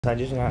I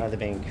just got out of the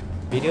bank.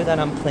 Video that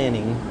I'm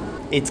planning,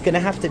 it's gonna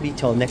have to be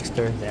till next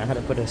Thursday. I had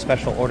to put a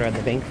special order at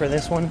the bank for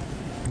this one.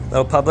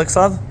 Little Publix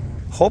love.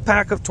 Whole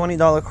pack of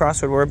 $20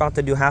 crossword. We're about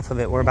to do half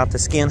of it. We're about to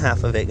scan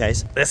half of it,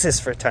 guys. This is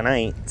for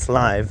tonight. It's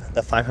live.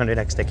 The 500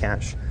 extra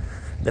cash,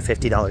 the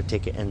 $50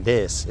 ticket, and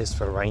this is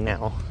for right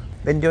now.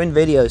 Been doing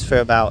videos for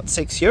about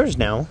 6 years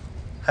now.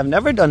 Have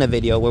never done a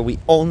video where we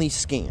only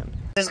scan.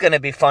 This is gonna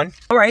be fun.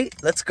 All right,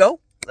 let's go.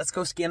 Let's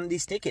go scan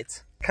these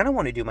tickets. I kind of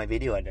want to do my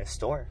video at a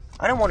store.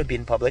 I don't want to be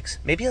in Publix.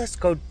 Maybe let's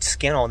go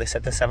scan all this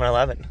at the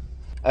 7-Eleven.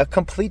 A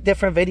complete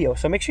different video.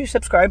 So make sure you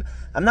subscribe.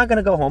 I'm not going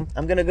to go home.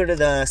 I'm going to go to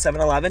the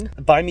 7-Eleven,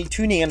 buy me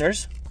 2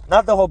 nanners.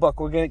 Not the whole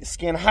book. We're going to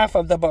scan half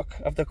of the book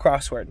of the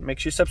crossword. Make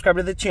sure you subscribe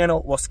to the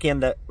channel. We'll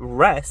scan the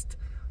rest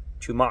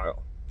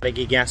tomorrow. Gotta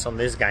get gas on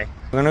this guy.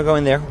 We're going to go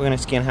in there. We're going to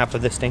scan half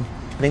of this thing.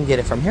 I didn't get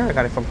it from here. I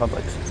got it from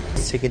Publix.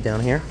 Let's take it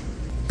down here.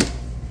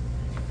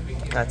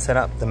 That's set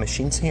up. The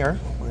machine's here.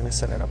 We're going to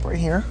set it up right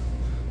here.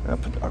 I'll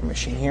put our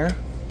machine here.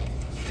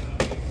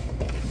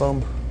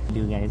 Boom.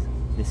 Dude, guys,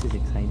 this is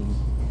exciting.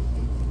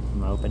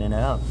 I'm opening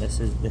it up. This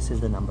is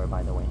the number,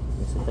 by the way.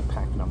 This is the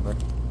pack number.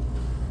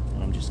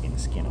 And I'm just gonna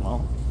scan them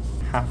all.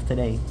 Half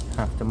today,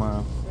 half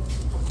tomorrow.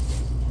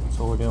 That's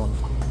what we're doing.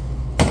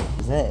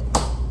 This is it.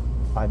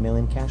 5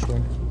 million cash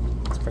word.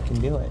 Let's freaking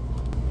do it.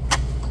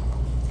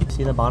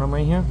 See the bottom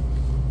right here?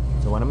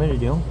 So what I'm gonna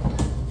do,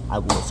 I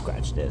will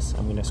scratch this.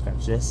 I'm gonna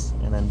scratch this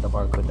and then the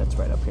barcode that's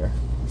right up here.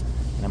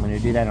 And I'm going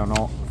to do that on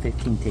all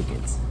 15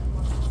 tickets.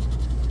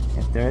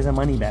 If there is a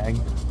money bag,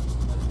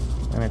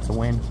 then it's a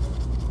win.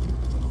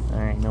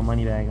 Alright, no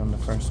money bag on the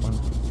first one.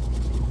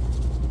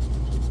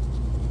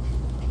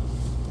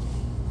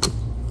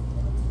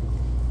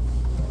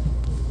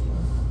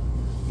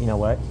 You know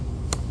what?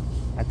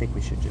 I think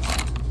we should just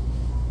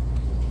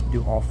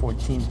do all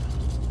 14.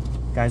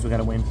 Guys, we got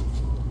to win.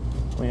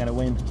 We got to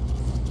win.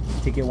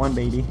 Ticket 1,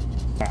 baby.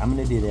 Alright, I'm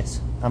going to do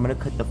this. I'm going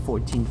to cut the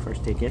 14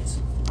 first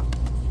tickets.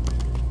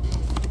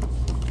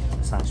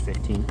 Slash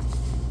 15.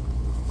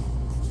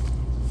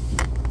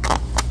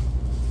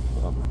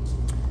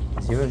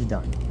 Zero's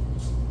done.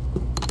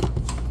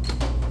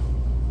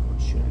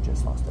 Should have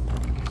just lost the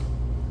pen.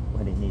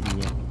 What an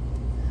idiot.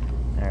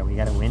 Alright, we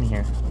got to win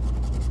here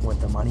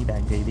with the money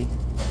bag, baby.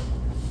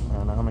 I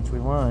don't know how much we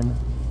won,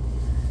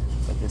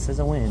 but this is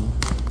a win.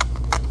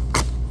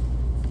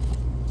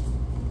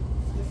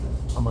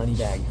 A money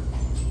bag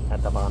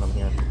at the bottom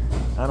here.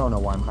 I don't know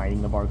why I'm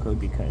hiding the barcode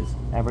because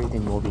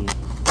everything will be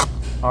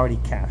already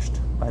cached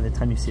by the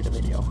time you see the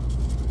video.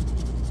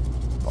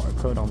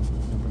 Barcode on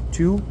number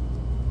 2.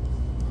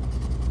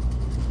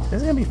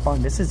 This is gonna be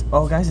fun. This is,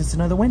 oh guys, it's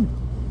another win.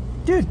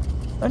 Dude,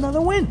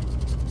 another win.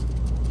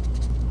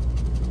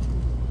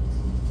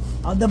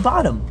 On the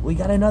bottom, we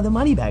got another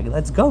money bag.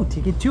 Let's go,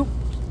 ticket 2.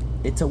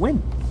 It's a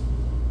win.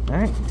 All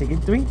right,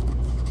 ticket 3.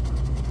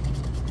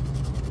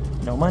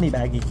 No money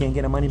bag, you can't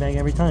get a money bag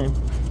every time.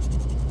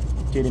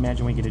 Dude,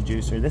 imagine we get a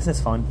juicer. This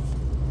is fun.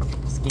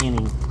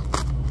 Scanning.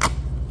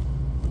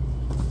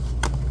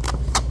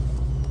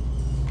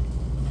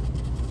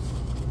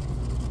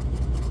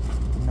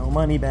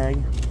 Money bag.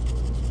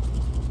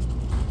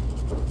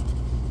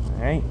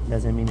 Alright,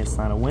 doesn't mean it's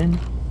not a win.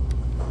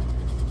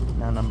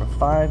 Now number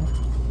 5.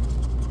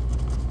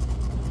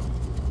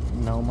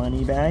 No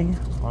money bag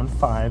on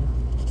 5.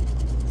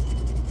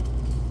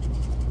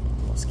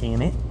 We'll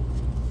scan it.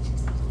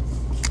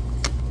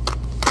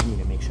 I need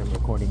to make sure I'm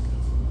recording.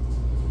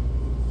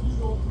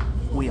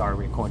 We are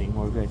recording,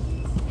 we're good.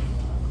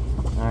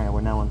 Alright, we're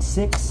now on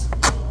 6.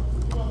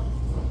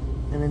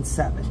 And then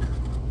 7.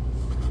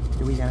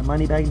 Do we got a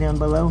money bag down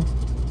below?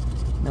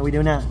 No, we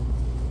do not.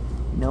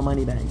 No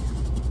money bag.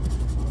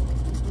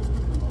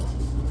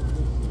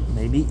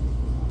 Maybe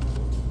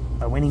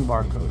a winning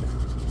barcode.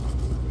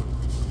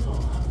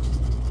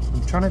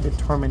 I'm trying to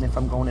determine if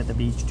I'm going to the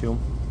beach too.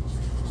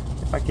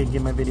 If I could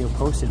get my video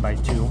posted by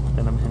 2,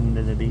 then I'm heading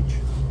to the beach.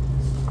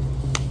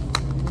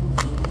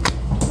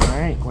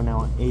 Alright, we're now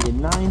on 8 and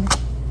 9. I'm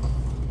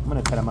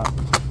going to cut them up.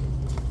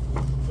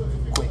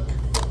 Quick.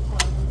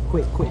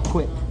 Quick, quick,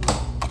 quick.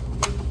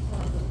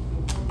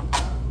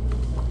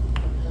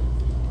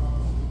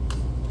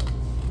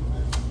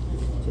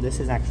 This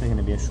is actually going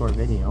to be a short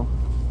video.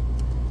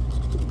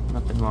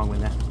 Nothing wrong with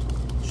that.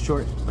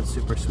 Short, but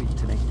super sweet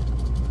today.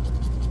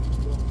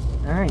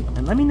 Alright,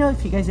 and let me know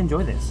if you guys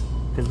enjoy this,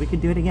 because we could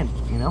do it again,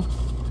 you know?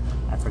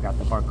 I forgot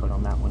the barcode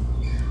on that one.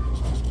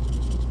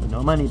 So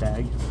no money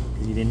bag,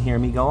 because you didn't hear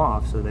me go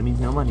off, so that means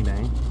no money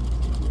bag.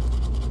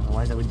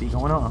 Otherwise I would be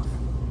going off.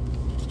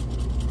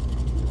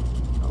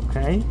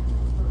 Okay.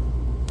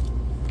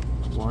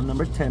 We're on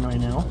number 10 right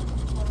now.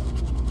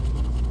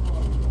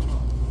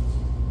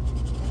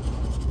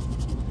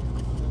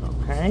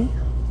 Okay.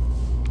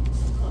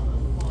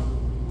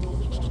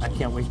 I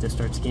can't wait to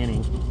start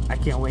scanning. I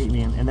can't wait,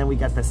 man. And then we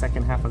got the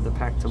second half of the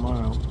pack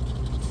tomorrow.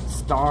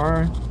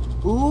 Star.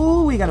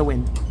 Ooh, we got to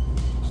win.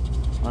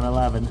 On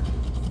 11.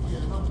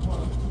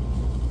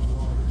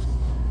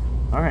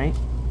 All right.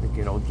 The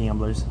good old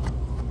gamblers.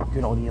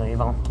 Good old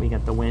 11. We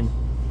got the win.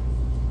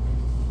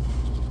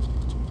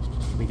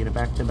 We get it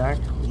back to back.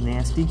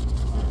 Nasty.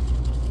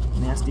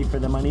 Nasty for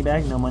the money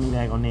bag. No money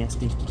bag on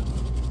nasty.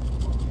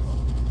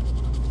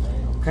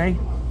 Okay.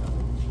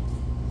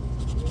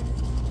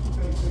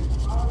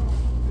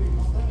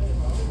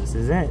 This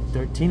is it.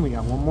 13. We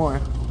got one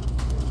more.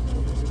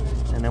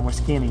 And then we're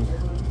scanning.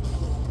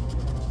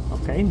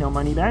 Okay, no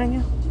money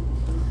bag.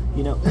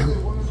 You know,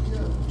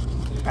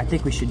 I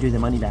think we should do the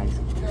money bags.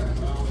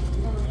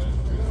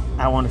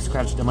 I want to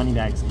scratch the money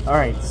bags. All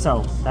right,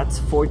 so that's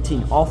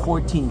 14. All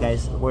 14,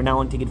 guys. We're now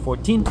on ticket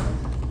 14.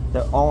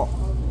 They're all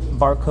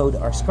barcode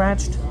are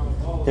scratched.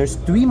 There's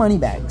 3 money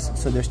bags.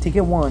 So there's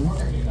ticket 1.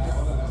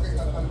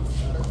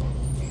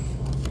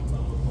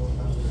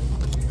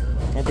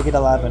 And ticket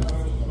 11.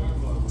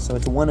 So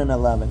it's 1 and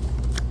 11.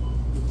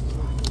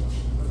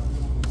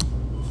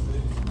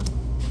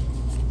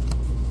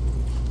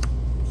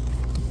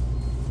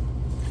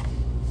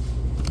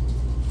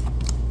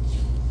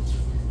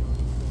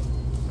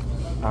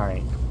 All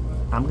right,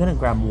 I'm gonna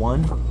grab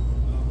 1,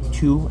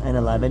 2, and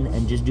 11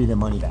 and just do the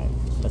money bag.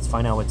 Let's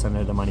find out what's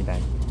under the money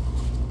bag.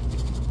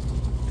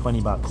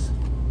 20 bucks.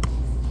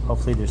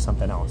 Hopefully there's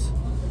something else.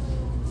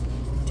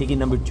 Ticket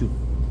number 2.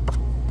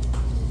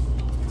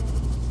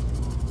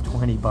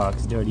 20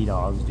 bucks, dirty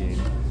dogs, dude.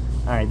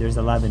 All right, there's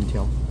 11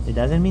 too. It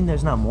doesn't mean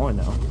there's not more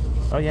though.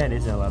 Oh yeah, it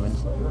is 11.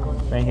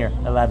 Right here,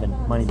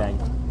 11, money bag.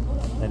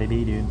 Let it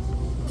be, dude.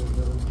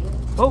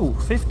 Oh,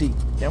 50,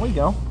 there we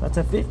go. That's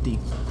a 50,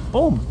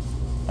 boom.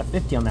 A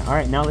 50 on that. All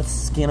right, now let's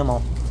scan them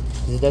all.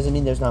 It doesn't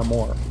mean there's not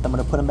more. I'm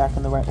gonna put them back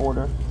in the right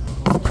order.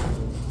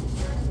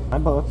 I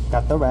both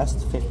got the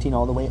rest, 15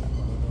 all the way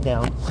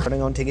down. Putting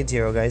on ticket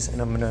 0, guys,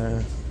 and I'm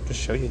gonna just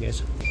show you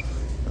guys.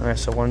 All right,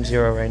 so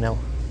 1-0 right now.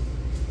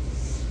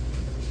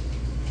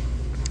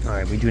 All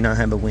right, we do not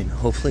have a win.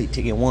 Hopefully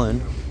ticket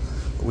 1,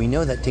 we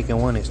know that ticket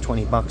 1 is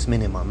 20 bucks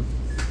minimum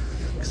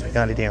because we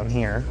got it down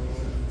here.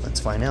 Let's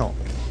find out.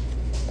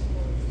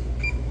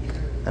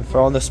 And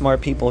for all the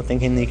smart people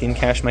thinking they can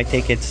cash my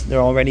tickets,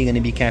 they're already going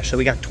to be cashed. So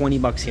we got 20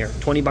 bucks here.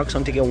 20 bucks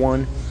on ticket 1.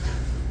 I'm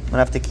going to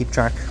have to keep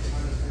track.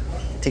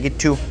 Ticket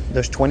 2.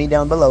 There's 20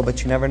 down below,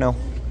 but you never know.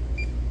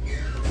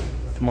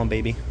 Come on,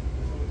 baby.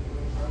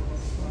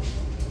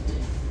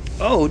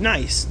 Oh,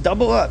 nice.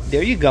 Double up.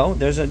 There you go.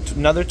 There's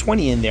another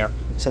 20 in there.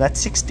 So that's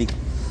 60.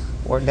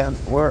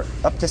 We're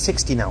up to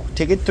 60 now.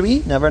 Ticket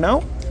 3. Never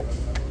know.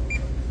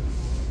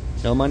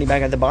 No money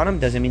back at the bottom.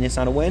 Doesn't mean it's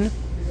not a win.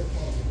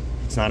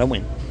 It's not a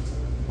win.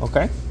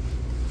 Okay,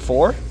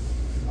 4.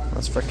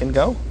 Let's frickin'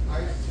 go.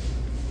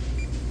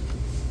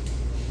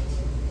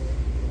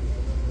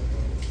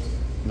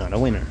 Not a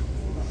winner.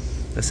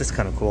 This is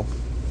kind of cool.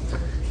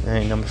 All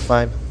right, number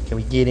 5. Can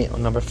we get it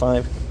on number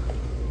 5?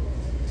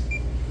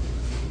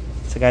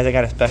 So guys, I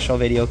got a special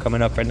video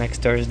coming up for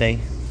next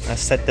Thursday. I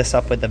set this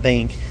up with the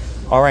bank.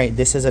 All right,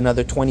 this is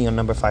another 20 on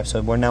number 5.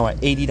 So we're now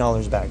at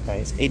 $80 back,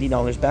 guys.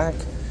 $80 back.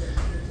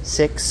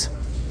 6.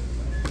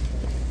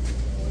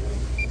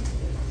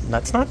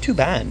 That's not too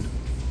bad.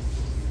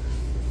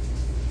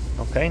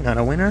 Okay, not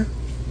a winner.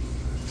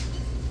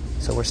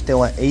 So we're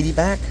still at 80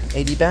 back.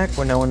 80 back.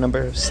 We're now on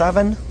number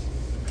 7.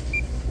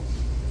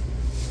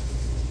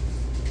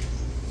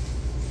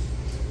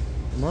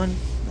 Come on,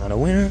 not a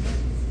winner.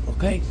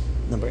 Okay,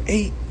 number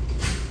 8.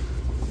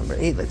 Number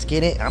 8, let's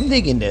get it. I'm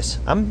digging this.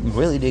 I'm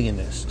really digging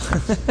this.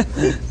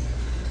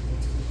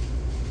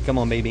 Come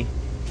on, baby.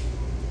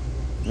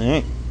 All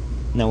right,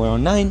 now we're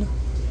on 9.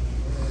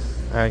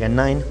 All right, I got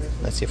 9.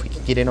 Let's see if we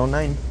can get it on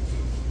 9.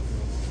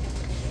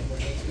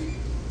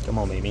 Come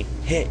on, baby.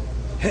 Hit,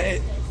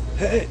 hit,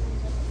 hit.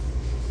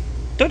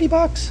 30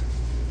 bucks.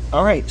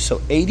 All right,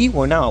 so 80.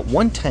 We're now at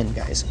 110,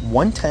 guys.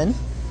 110.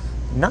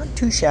 Not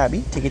too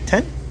shabby. Ticket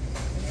 10.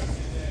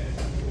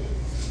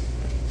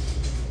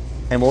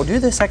 And we'll do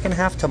the second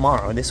half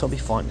tomorrow. This will be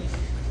fun.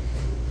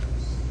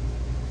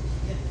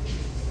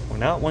 We're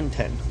now at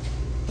 110.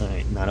 All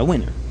right, not a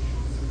winner.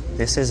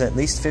 This is at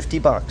least 50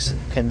 bucks.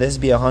 Can this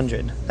be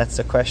 100? That's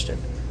the question.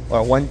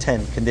 Or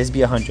 110. Can this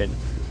be 100?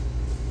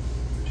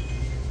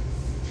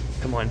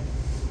 Come on.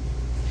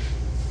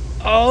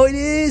 Oh, it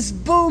is.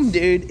 Boom,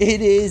 dude. It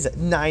is.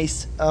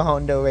 Nice. A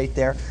Hondo right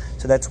there.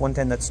 So that's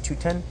 110. That's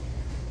 210.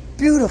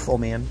 Beautiful,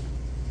 man.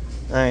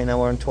 All right, now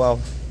we're on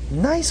 12.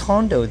 Nice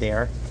Hondo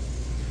there.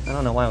 I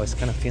don't know why I was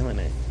kind of feeling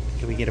it.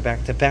 Can we get it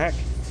back to back?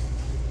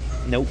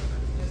 Nope.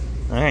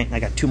 All right, I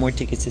got 2 more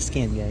tickets to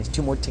scan, guys.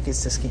 2 more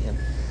tickets to scan.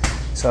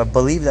 So I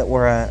believe that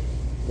we're at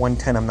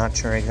 110. I'm not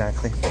sure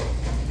exactly.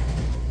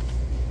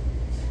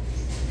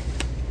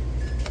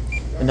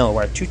 No,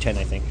 we're at 210,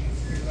 I think.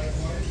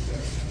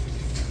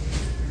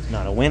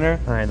 Not a winner.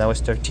 All right, that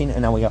was 13,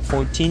 and now we got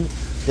 14.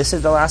 This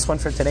is the last one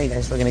for today,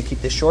 guys. We're gonna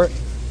keep this short.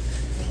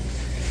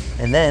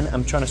 And then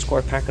I'm trying to score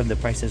a pack of The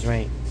Price is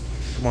Right.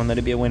 Come on, let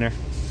it be a winner.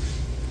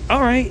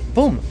 All right,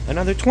 boom,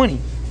 another 20.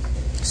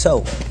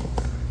 So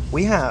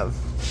we have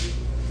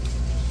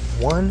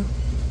 1,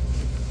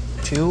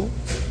 2,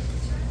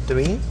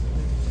 3,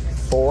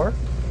 4,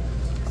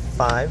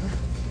 5,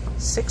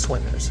 6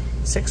 winners.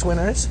 6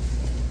 winners.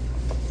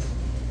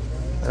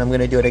 And I'm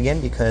gonna do it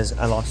again because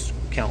I lost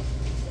count.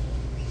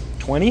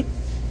 20,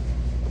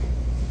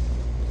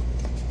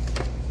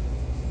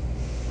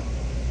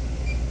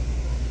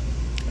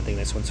 think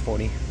this one's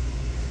 40.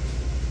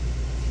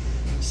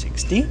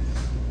 60.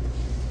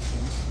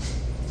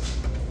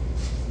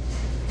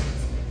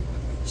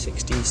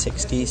 60,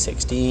 60,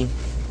 60.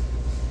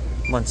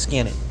 Come on,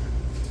 scan it.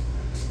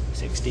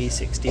 60,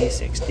 60,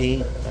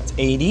 60. That's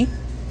 80.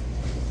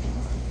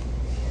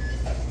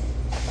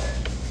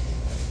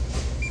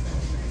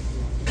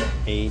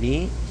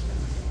 80.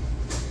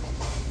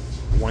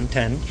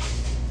 110.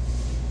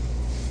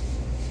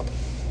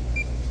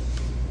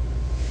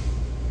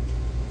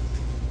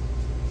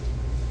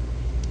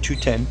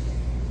 210.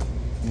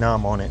 Now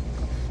I'm on it.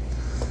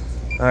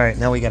 Alright,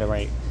 now we got it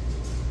right.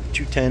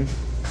 210.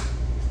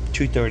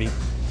 230.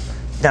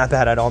 Not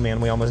bad at all, man.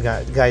 We almost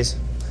got it. Guys,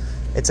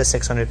 it's a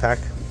 600 pack.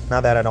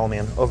 Not bad at all,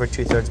 man. Over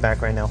 2/3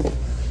 back right now.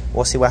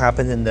 We'll see what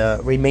happens in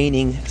the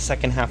remaining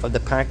second half of the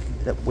pack,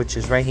 which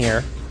is right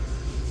here.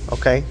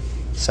 Okay?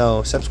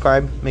 So,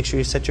 subscribe. Make sure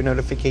you set your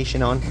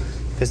notification on,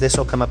 because this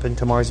will come up in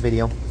tomorrow's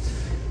video.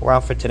 We're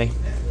out for today.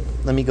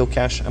 Let me go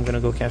cash. I'm going to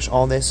go cash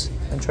all this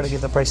and try to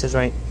get the prices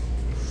right.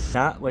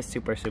 That was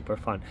super, super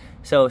fun.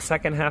 So,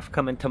 second half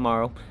coming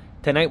tomorrow.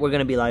 Tonight, we're going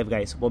to be live,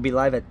 guys. We'll be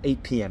live at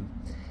 8 p.m.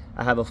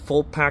 I have a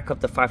full pack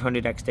of the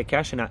 500 extra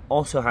cash, and I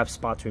also have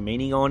spots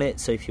remaining on it.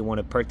 So if you want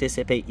to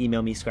participate,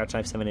 email me,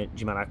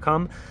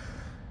 scratchlife7@gmail.com.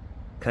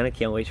 Kind of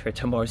can't wait for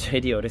tomorrow's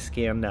video to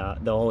scan the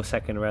whole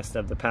second rest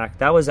of the pack.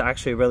 That was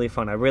actually really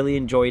fun. I really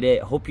enjoyed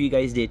it. Hope you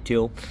guys did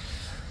too.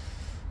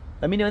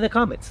 Let me know in the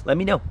comments. Let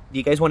me know. Do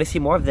you guys want to see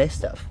more of this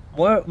stuff?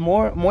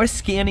 More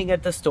scanning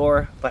at the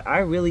store, but I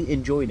really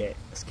enjoyed it.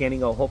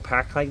 Scanning a whole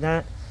pack like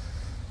that.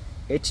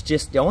 It's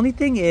just, the only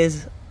thing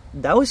is,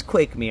 that was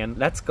quick, man.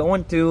 That's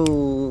going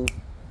through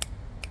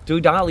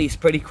dollies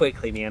pretty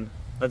quickly, man.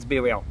 Let's be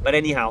real. But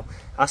anyhow,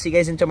 I'll see you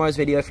guys in tomorrow's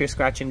video. If you're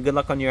scratching, good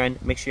luck on your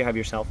end. Make sure you have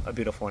yourself a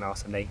beautiful and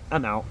awesome day.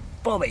 I'm out.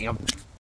 Boom, bam.